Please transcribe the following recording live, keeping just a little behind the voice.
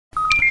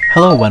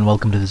Hello and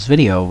welcome to this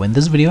video. In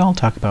this video I'll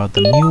talk about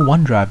the new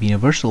OneDrive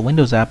Universal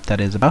Windows app that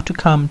is about to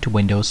come to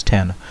Windows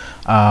 10.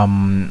 I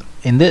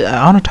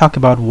want to talk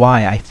about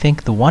why I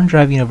think the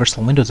OneDrive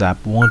Universal Windows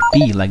app won't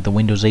be like the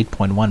Windows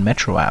 8.1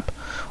 Metro app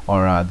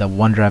or the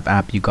OneDrive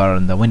app you got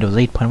on the Windows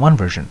 8.1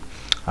 version.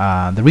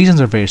 The reasons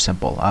are very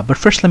simple, but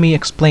first let me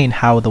explain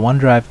how the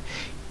OneDrive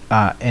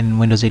in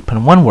Windows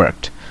 8.1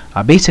 worked.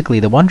 Basically,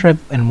 the OneDrive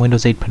in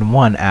Windows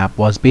 8.1 app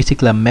was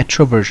basically a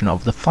Metro version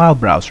of the file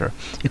browser.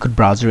 You could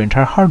browse your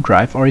entire hard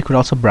drive, or you could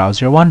also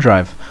browse your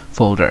OneDrive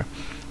folder.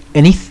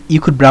 And if you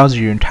could browse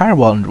your entire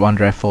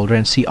OneDrive folder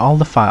and see all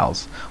the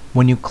files.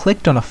 When you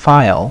clicked on a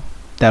file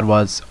that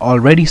was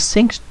already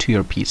synced to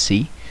your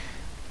PC,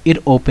 it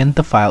opened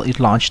the file, it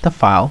launched the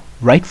file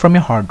right from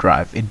your hard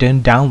drive. It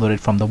didn't download it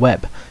from the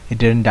web. It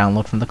didn't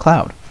download from the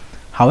cloud.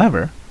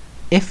 However,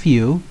 if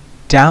you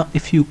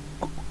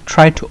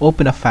try to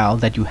open a file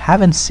that you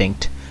haven't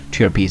synced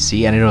to your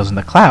PC and it was in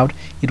the cloud,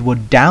 it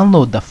would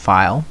download the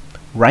file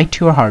right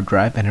to your hard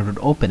drive and it would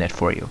open it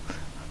for you.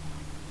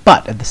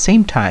 But at the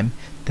same time,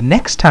 the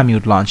next time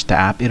you'd launch the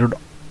app, it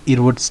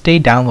would stay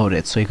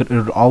downloaded, so it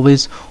would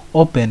always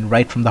open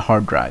right from the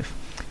hard drive.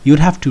 You'd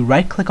have to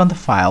right click on the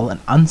file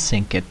and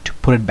unsync it to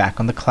put it back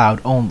on the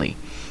cloud only.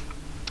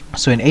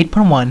 So in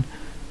 8.1,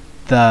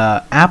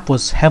 the app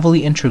was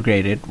heavily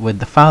integrated with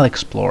the File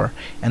Explorer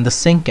and the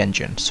sync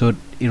engine, so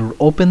it will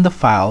open the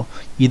file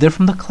either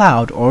from the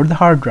cloud or the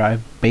hard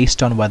drive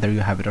based on whether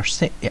you have it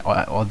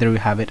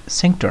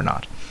synced or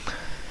not.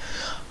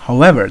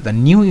 However, the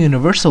new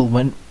Universal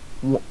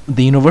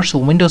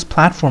Windows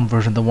platform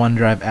version of the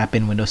OneDrive app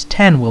in Windows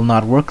 10 will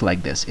not work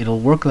like this. It'll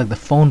work like the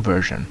phone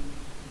version.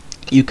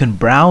 You can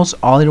browse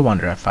all your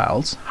OneDrive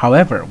files.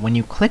 However, when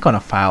you click on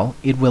a file,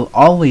 it will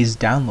always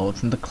download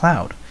from the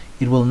cloud.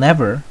 It will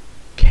never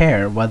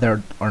care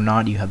whether or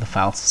not you have the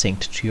file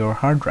synced to your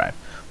hard drive.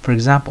 For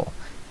example,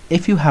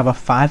 if you have a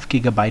 5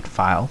 GB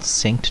file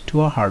synced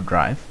to a hard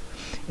drive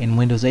in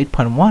Windows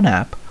 8.1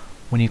 app,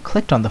 when you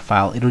clicked on the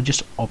file, it will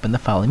just open the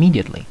file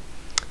immediately.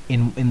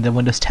 In the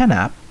Windows 10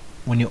 app,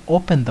 when you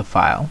open the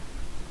file,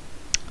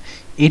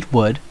 it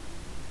would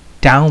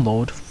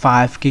download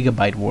 5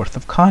 GB worth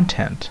of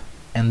content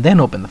and then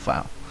open the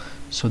file.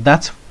 So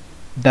that's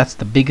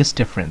the biggest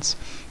difference.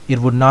 It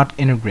would not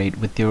integrate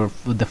with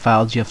the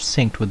files you have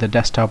synced with the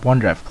desktop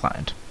OneDrive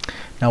client.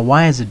 Now,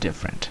 why is it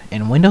different?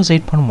 In Windows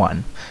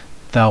 8.1,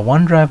 the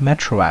OneDrive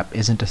Metro app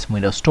isn't a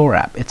Windows Store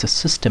app. It's a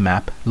system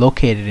app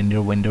located in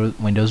your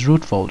Windows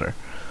root folder.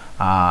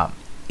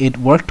 It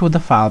worked with the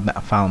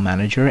file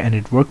manager, and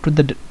it worked with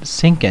the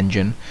sync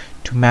engine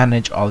to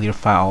manage all your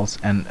files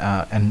and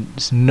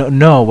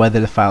know whether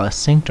the file is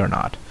synced or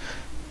not.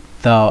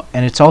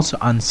 And it's also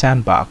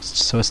unsandboxed,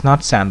 so it's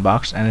not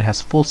sandboxed, and it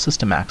has full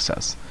system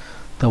access.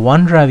 The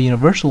OneDrive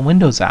Universal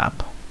Windows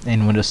app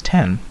in Windows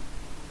 10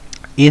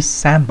 is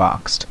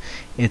sandboxed.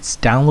 It's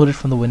downloaded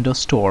from the Windows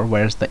Store,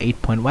 whereas the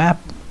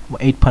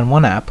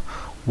 8.1 app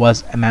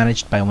was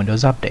managed by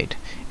Windows Update.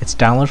 It's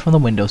downloaded from the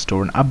Windows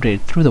Store and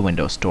updated through the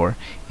Windows Store.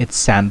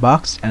 It's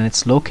sandboxed and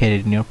it's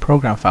located in your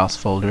program files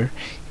folder,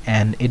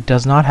 and it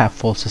does not have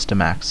full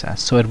system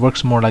access, so it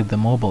works more like the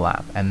mobile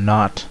app and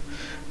not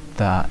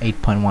the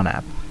 8.1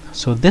 app.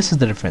 So this is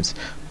the difference.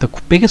 The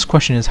biggest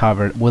question is,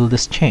 however, will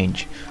this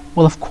change?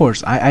 Well, of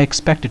course, I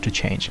expect it to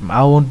change.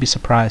 I won't be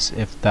surprised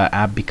if the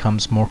app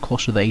becomes more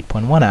close to the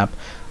 8.1 app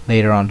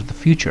later on to the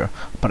future.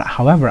 But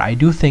however, I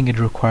do think it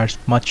requires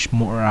much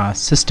more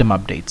system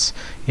updates.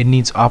 It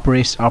needs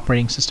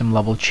operating system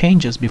level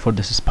changes before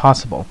this is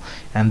possible.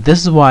 And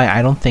this is why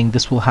I don't think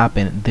this will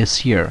happen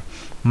this year.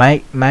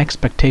 My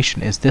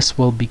expectation is this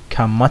will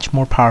become much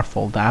more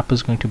powerful. The app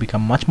is going to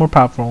become much more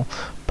powerful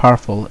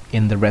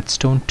in the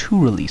Redstone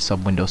 2 release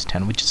of Windows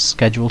 10, which is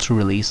scheduled to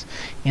release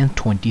in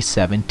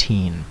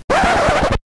 2017.